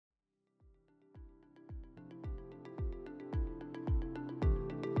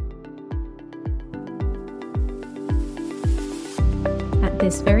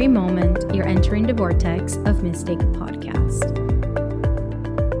this very moment, you're entering the vortex of Mystic Podcast.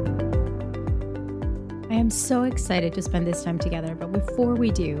 I am so excited to spend this time together, but before we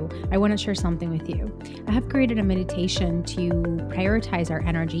do, I want to share something with you. I have created a meditation to prioritize our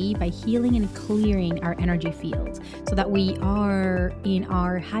energy by healing and clearing our energy field so that we are in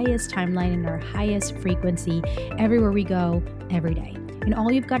our highest timeline, in our highest frequency, everywhere we go, every day. And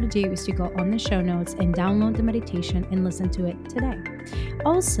all you've got to do is to go on the show notes and download the meditation and listen to it today.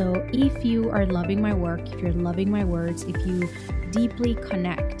 Also, if you are loving my work, if you're loving my words, if you deeply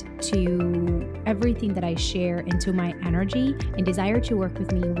connect to everything that I share and to my energy and desire to work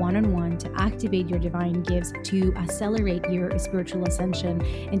with me one-on-one to activate your divine gifts, to accelerate your spiritual ascension,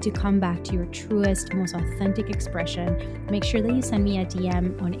 and to come back to your truest, most authentic expression, make sure that you send me a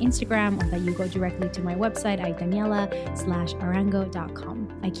DM on Instagram or that you go directly to my website at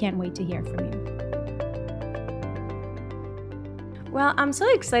daniela.arango.com. I can't wait to hear from you. Well, I'm so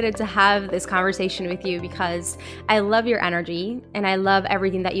excited to have this conversation with you because I love your energy and I love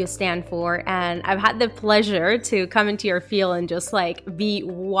everything that you stand for. And I've had the pleasure to come into your field and just like be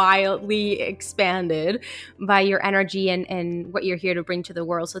wildly expanded by your energy and what you're here to bring to the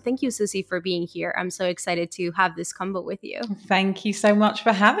world. So thank you, Susie, for being here. I'm so excited to have this combo with you. Thank you so much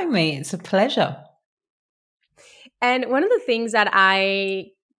for having me. It's a pleasure. And one of the things that I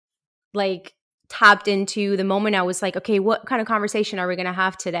tapped into the moment I was like, okay, what kind of conversation are we going to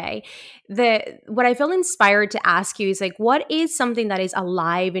have today? What I feel inspired to ask you is like, what is something that is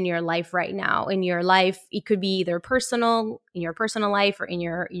alive in your life right now? In your life, it could be either in your personal life or in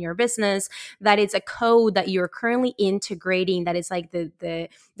your business, that it's a code that you're currently integrating that is like the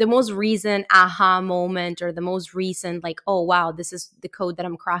most recent aha moment or the most recent like, oh wow, this is the code that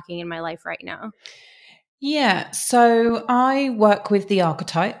I'm cracking in my life right now. Yeah, so I work with the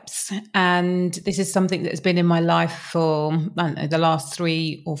archetypes, and this is something that has been in my life for, I don't know, the last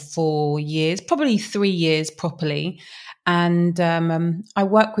 3 or 4 years, probably 3 years properly. And I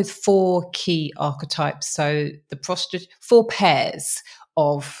work with 4 key archetypes. So 4 pairs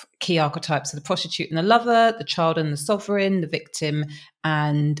of key archetypes: so the prostitute and the lover, the child and the sovereign, the victim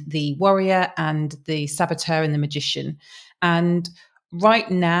and the warrior, and the saboteur and the magician. And right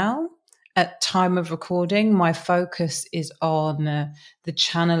now, at time of recording, my focus is on the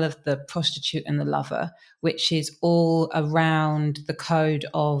channel of the prostitute and the lover, which is all around the code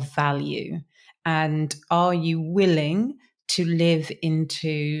of value. And are you willing to live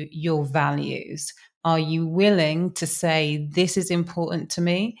into your values? Are you willing to say, this is important to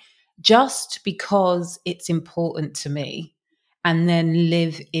me just because it's important to me, and then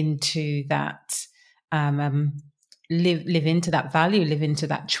live into that live into that value, live into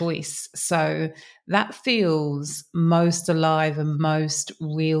that choice. So that feels most alive and most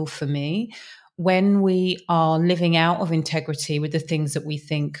real for me when we are living out of integrity with the things that we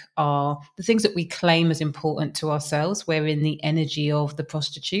think are the things that we claim as important to ourselves. We're in the energy of the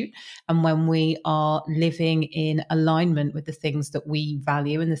prostitute. And when we are living in alignment with the things that we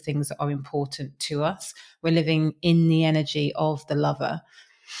value and the things that are important to us, we're living in the energy of the lover.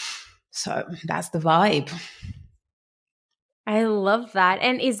 So that's the vibe. I love that.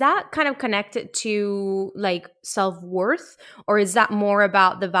 And is that kind of connected to like self-worth, or is that more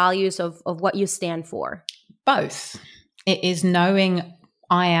about the values of what you stand for? Both. It is knowing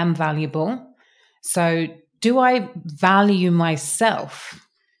I am valuable. So do I value myself?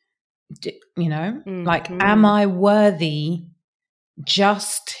 Am I worthy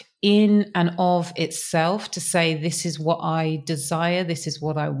just in and of itself to say, this is what I desire, this is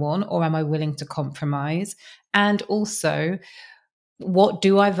what I want, or am I willing to compromise? And also, what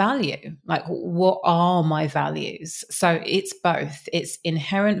do I value? Like, what are my values? So it's both. It's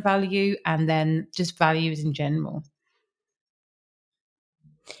inherent value and then just values in general.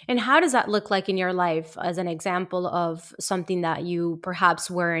 And how does that look like in your life as an example of something that you perhaps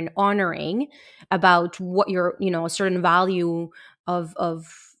weren't honoring about what your, a certain value of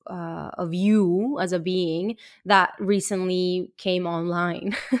you as a being that recently came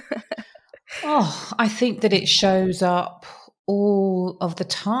online? I think that it shows up all of the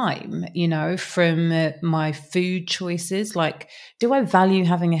time, from my food choices. Like, do I value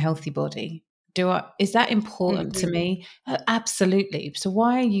having a healthy body? Is that important to me? Absolutely. So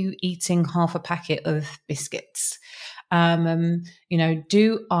why are you eating half a packet of biscuits?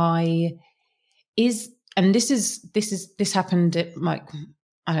 Do I and this happened at like,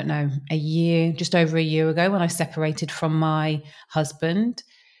 I don't know, just over a year ago when I separated from my husband.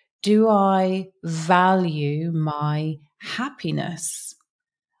 Do I value my happiness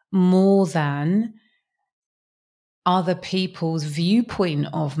more than other people's viewpoint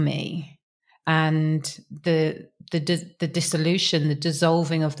of me and the the dissolution, the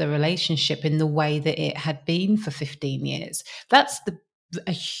dissolving of the relationship in the way that it had been for 15 years. That's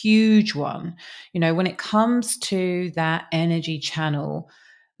a huge one. When it comes to that energy channel,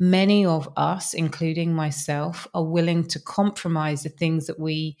 many of us, including myself, are willing to compromise the things that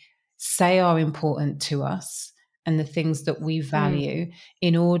we say are important to us and the things that we value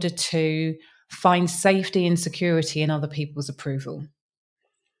in order to find safety and security in other people's approval.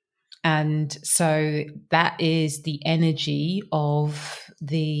 And so that is the energy of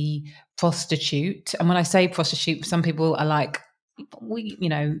the prostitute. And when I say prostitute, some people are like,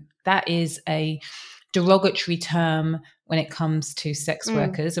 that is a derogatory term when it comes to sex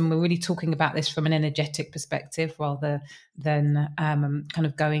workers. And we're really talking about this from an energetic perspective rather than kind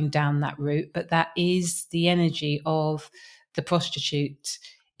of going down that route. But that is the energy of the prostitute.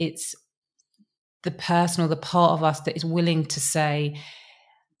 It's the person or the part of us that is willing to say,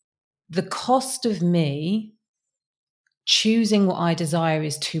 the cost of me choosing what I desire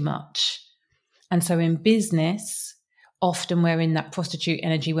is too much. And so in business, often we're in that prostitute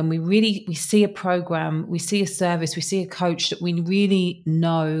energy when we see a program, we see a service, we see a coach that we really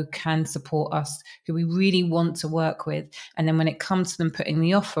know can support us, who we really want to work with. And then when it comes to them putting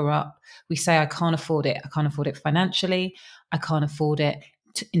the offer up, we say, I can't afford it. I can't afford it financially. I can't afford it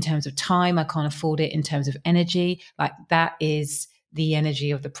in terms of time. I can't afford it in terms of energy. Like, that is the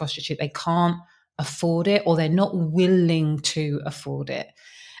energy of the prostitute. They can't afford it, or they're not willing to afford it.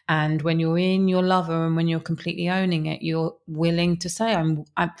 And when you're in your lover and when you're completely owning it, you're willing to say, I'm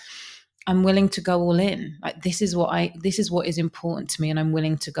willing to go all in. Like, this is what is important to me, and I'm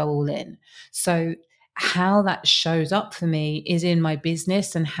willing to go all in. So how that shows up for me is in my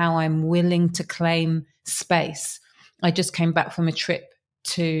business and how I'm willing to claim space. I just came back from a trip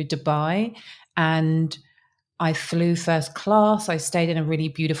to Dubai, and I flew first class. I stayed in a really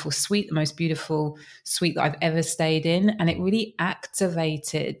beautiful suite, the most beautiful suite that I've ever stayed in. And it really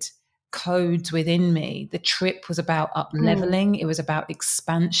activated codes within me. The trip was about up-leveling. It was about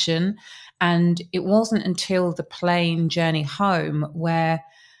expansion. And it wasn't until the plane journey home where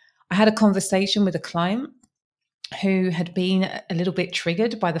I had a conversation with a client who had been a little bit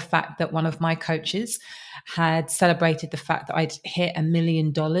triggered by the fact that one of my coaches had celebrated the fact that I'd hit $1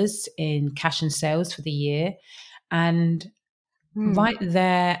 million in cash and sales for the year. And right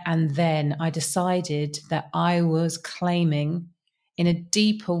there and then I decided that I was claiming, in a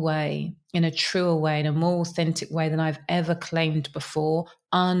deeper way, in a truer way, in a more authentic way than I've ever claimed before,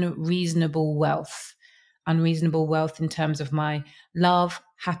 unreasonable wealth in terms of my love,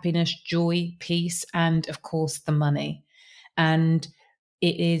 happiness, joy, peace, and of course the money. And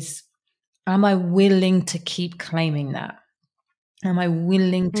it is, am I willing to keep claiming that? Am I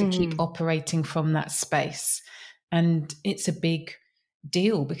willing to keep operating from that space? And it's a big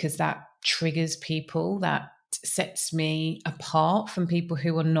deal because that triggers people, that sets me apart from people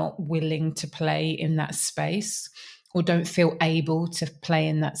who are not willing to play in that space or don't feel able to play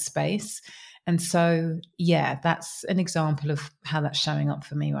in that space. And so, yeah, that's an example of how that's showing up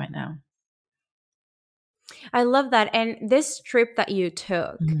for me right now. I love that. And this trip that you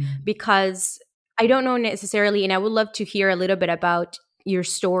took, because I don't know necessarily, and I would love to hear a little bit about your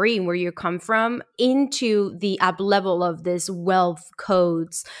story and where you come from into the up level of this wealth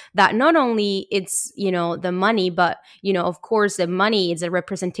codes, that not only it's, the money, but, of course, the money is a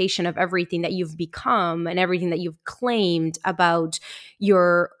representation of everything that you've become and everything that you've claimed about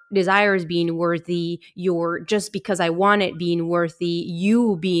your desires being worthy, your just because I want it being worthy,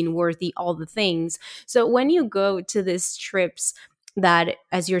 you being worthy, all the things. So when you go to these trips, that,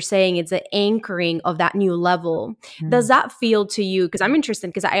 as you're saying, it's an anchoring of that new level. Does that feel to you? Because I'm interested,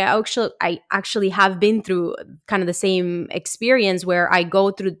 because I actually have been through kind of the same experience where I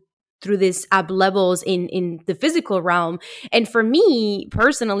go through these up levels in the physical realm. And for me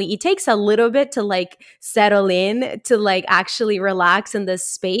personally, it takes a little bit to like settle in, to like actually relax in this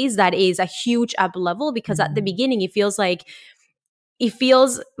space that is a huge up level, because at the beginning it feels like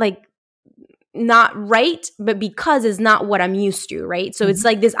not right, but because it's not what I'm used to, right? So it's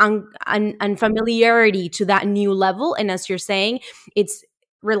like this unfamiliarity to that new level. And as you're saying, it's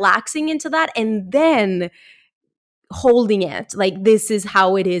relaxing into that and then holding it like this is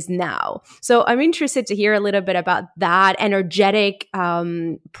how it is now. So I'm interested to hear a little bit about that energetic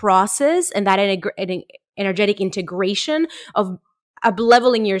process and that energetic integration of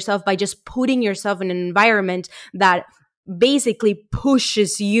up-leveling yourself by just putting yourself in an environment that basically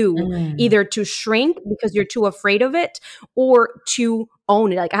pushes you either to shrink because you're too afraid of it, or to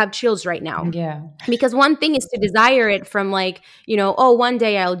own it. Like I have chills right now. Yeah. Because one thing is to desire it from like, oh, one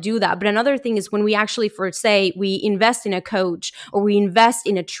day I'll do that. But another thing is when we actually, for say, we invest in a coach or we invest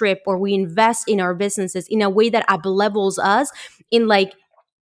in a trip or we invest in our businesses in a way that up-levels us in like,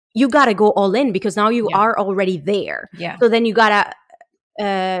 you got to go all in because now you are already there. Yeah. So then you got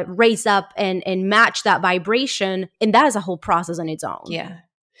to raise up and match that vibration. And that is a whole process on its own. Yeah.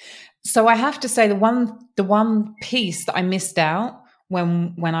 So I have to say the one piece that I missed out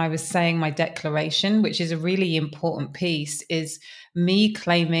when I was saying my declaration, which is a really important piece, is me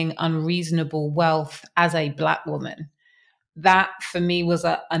claiming unreasonable wealth as a Black woman. That for me was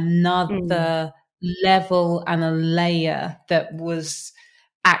another level and a layer that was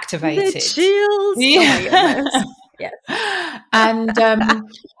activated. The chills. Yeah. Oh my goodness. Yes. And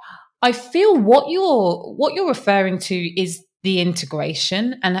I feel what you're referring to is the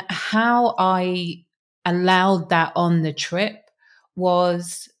integration, and how I allowed that on the trip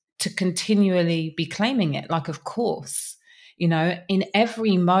was to continually be claiming it. Like, of course, in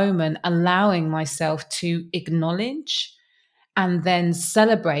every moment, allowing myself to acknowledge and then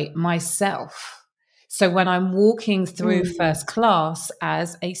celebrate myself. So when I'm walking through first class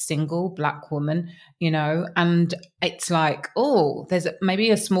as a single Black woman, and it's like, oh, there's maybe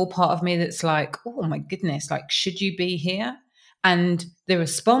a small part of me that's like, oh my goodness, like, should you be here? And the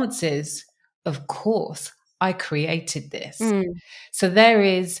response is, of course, I created this. So there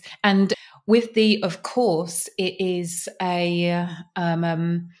is, and with the, of course, it is it's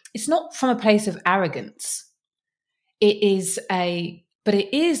not from a place of arrogance. It is but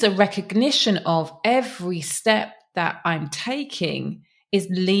it is a recognition of every step that I'm taking is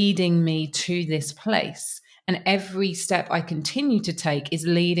leading me to this place. And every step I continue to take is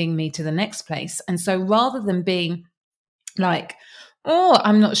leading me to the next place. And so rather than being like, oh,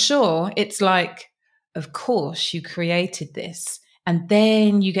 I'm not sure, it's like, of course, you created this. And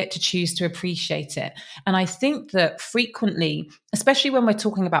then you get to choose to appreciate it. And I think that frequently, especially when we're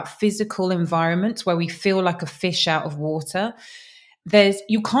talking about physical environments where we feel like a fish out of water,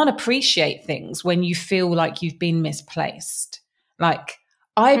 you can't appreciate things when you feel like you've been misplaced. Like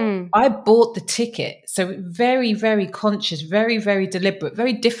I bought the ticket. So very, very conscious, very, very deliberate,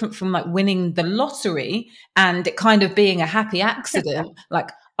 very different from like winning the lottery and it kind of being a happy accident.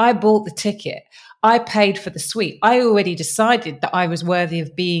 Like I bought the ticket. I paid for the suite. I already decided that I was worthy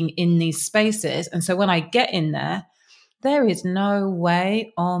of being in these spaces. And so when I get in there is no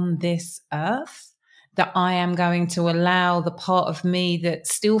way on this earth that I am going to allow the part of me that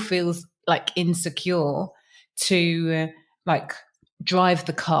still feels like insecure to like drive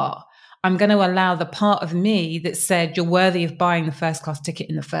the car. I'm going to allow the part of me that said you're worthy of buying the first class ticket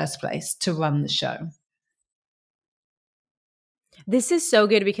in the first place to run the show. This is so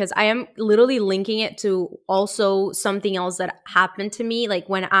good because I am literally linking it to also something else that happened to me. Like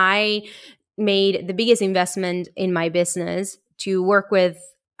when I made the biggest investment in my business to work with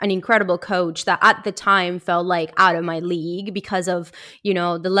an incredible coach that at the time felt like out of my league because of,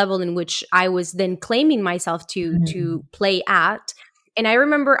 the level in which I was then claiming myself to play at. And I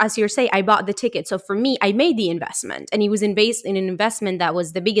remember, as you're saying, I bought the ticket. So for me, I made the investment and it was based in an investment that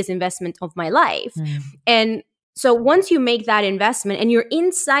was the biggest investment of my life. And so once you make that investment and you're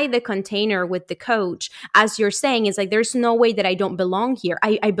inside the container with the coach, as you're saying, it's like, there's no way that I don't belong here.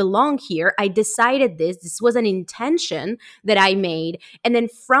 I belong here. I decided this. This was an intention that I made. And then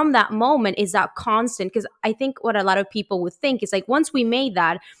from that moment is that constant, because I think what a lot of people would think is like, once we made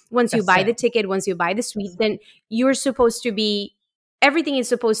that, once you buy the ticket, once you buy the suite, then you're supposed to be, everything is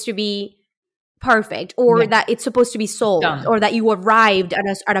supposed to be perfect, or that it's supposed to be sold, or that you arrived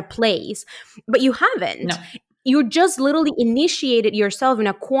at a place, but you haven't. No. You just literally initiated yourself in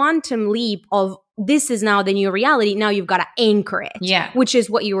a quantum leap of this is now the new reality. Now you've got to anchor it, which is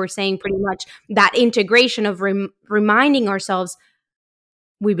what you were saying pretty much, that integration of reminding ourselves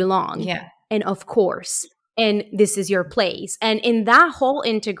we belong. And of course, and this is your place. And in that whole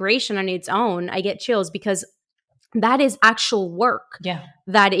integration on its own, I get chills because that is actual work.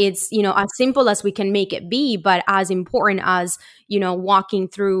 That it's, as simple as we can make it be, but as important as, walking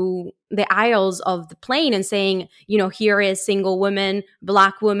through the aisles of the plane and saying, here is single woman,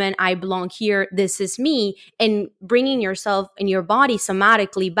 Black woman, I belong here, this is me, and bringing yourself and your body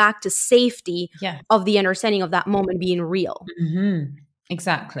somatically back to safety of the understanding of that moment being real.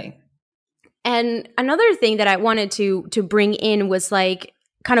 Exactly. And another thing that I wanted to bring in was like,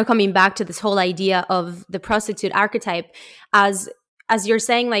 kind of coming back to this whole idea of the prostitute archetype, as you're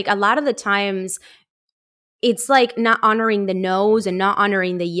saying, like a lot of the times it's like not honoring the no's and not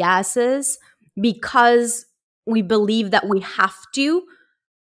honoring the yeses because we believe that we have to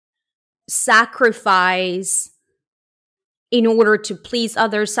sacrifice in order to please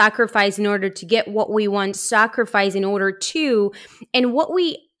others, sacrifice in order to get what we want, sacrifice in order to. And what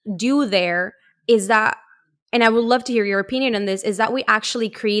we do there is that, and I would love to hear your opinion on this, is that we actually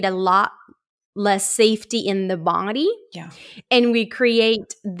create a lot less safety in the body. Yeah. And we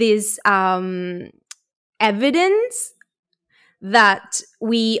create this evidence that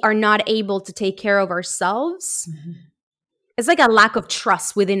we are not able to take care of ourselves. Mm-hmm. It's like a lack of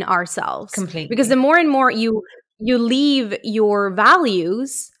trust within ourselves. Completely. Because the more and more you leave your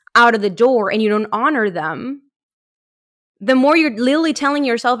values out of the door and you don't honor them, the more you're literally telling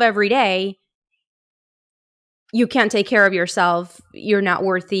yourself every day, you can't take care of yourself, you're not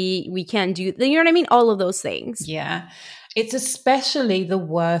worthy, we can't do, you know what I mean? All of those things. Yeah. It's especially the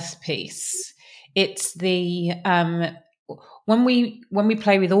worth piece. It's the, when we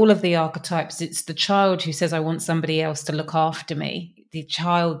play with all of the archetypes, it's the child who says, I want somebody else to look after me. The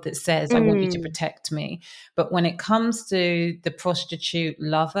child that says, I want you to protect me. But when it comes to the prostitute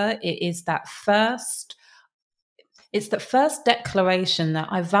lover, it's that first declaration that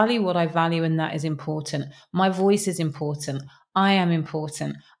I value what I value, and that is important. My voice is important. I am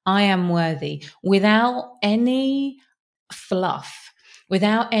important. I am worthy, without any fluff,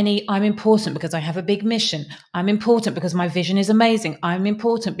 without any, I'm important because I have a big mission. I'm important because my vision is amazing. I'm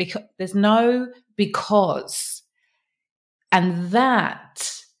important because there's no because. And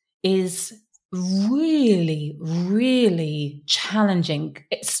that is really, really challenging,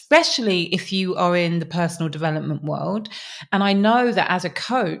 especially if you are in the personal development world. And I know that as a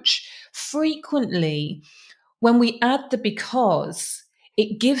coach, frequently when we add the because,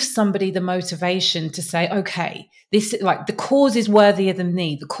 it gives somebody the motivation to say, okay, this, like, the cause is worthier than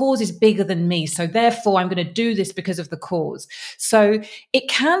me. The cause is bigger than me. So therefore I'm going to do this because of the cause. So it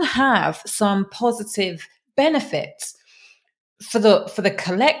can have some positive benefits for the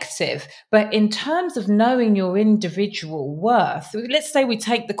collective, but in terms of knowing your individual worth, let's say we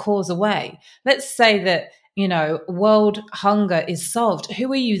take the cause away. Let's say that, world hunger is solved.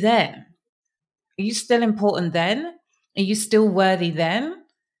 Who are you then? Are you still important then? Are you still worthy then?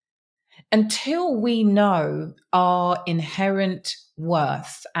 Until we know our inherent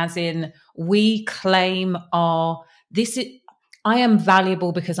worth, as in we claim I am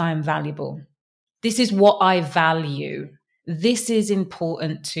valuable because I am valuable. This is what I value. This is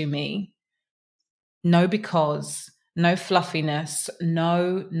important to me. No because, no fluffiness,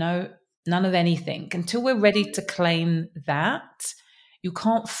 no, none of anything. Until we're ready to claim that, you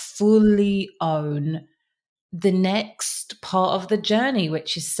can't fully own the next part of the journey,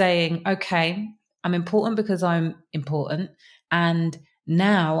 which is saying, okay, I'm important because I'm important, and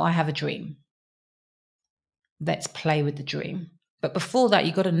now I have a dream. Let's play with the dream. But before that,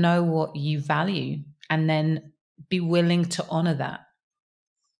 you've got to know what you value and then be willing to honor that.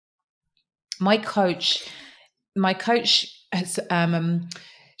 My coach has,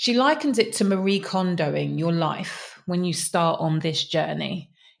 she likens it to Marie Kondoing your life when you start on this journey.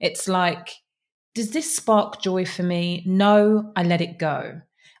 It's like, does this spark joy for me? No, I let it go.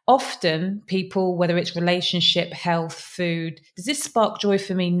 Often people, whether it's relationship, health, food, does this spark joy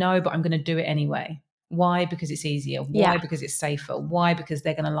for me? No, but I'm going to do it anyway. Why? Because it's easier. Why? Because it's safer. Why? Because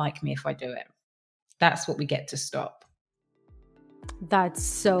they're going to like me if I do it. That's what we get to stop. That's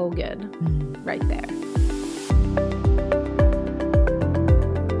so good right there.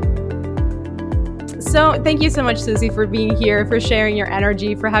 So thank you so much, Susie, for being here, for sharing your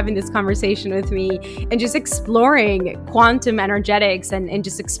energy, for having this conversation with me, and just exploring quantum energetics and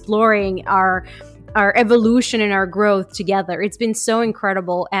just exploring our evolution and our growth together. It's been so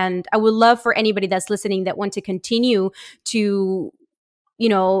incredible. And I would love for anybody that's listening that want to continue to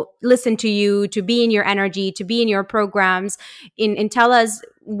listen to you, to be in your energy, to be in your programs, and tell us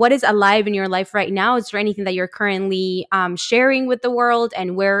what is alive in your life right now. Is there anything that you're currently sharing with the world,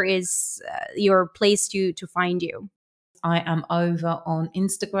 and where is your place to find you? I am over on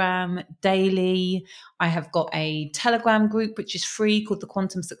Instagram daily. I have got a Telegram group, which is free, called the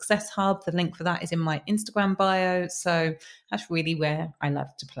Quantum Success Hub. The link for that is in my Instagram bio. So that's really where I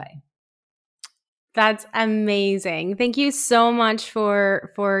love to play. That's amazing. Thank you so much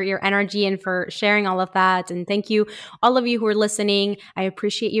for your energy and for sharing all of that. And thank you, all of you who are listening. I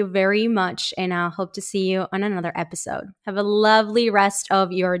appreciate you very much. And I'll hope to see you on another episode. Have a lovely rest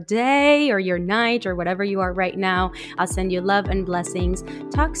of your day or your night or whatever you are right now. I'll send you love and blessings.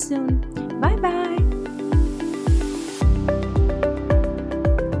 Talk soon. Bye-bye.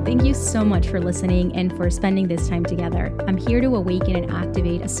 Thank you so much for listening and for spending this time together. I'm here to awaken and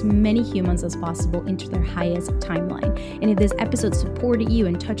activate as many humans as possible into their highest timeline. And if this episode supported you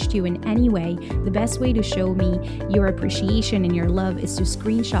and touched you in any way, the best way to show me your appreciation and your love is to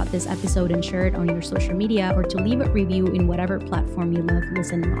screenshot this episode and share it on your social media, or to leave a review in whatever platform you love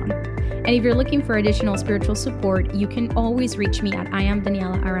listening on. And if you're looking for additional spiritual support, you can always reach me at I am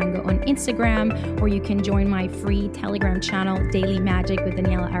Daniela Arango on Instagram, or you can join my free Telegram channel, Daily Magic with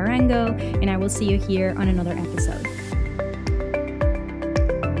Daniela Arango, and I will see you here on another episode.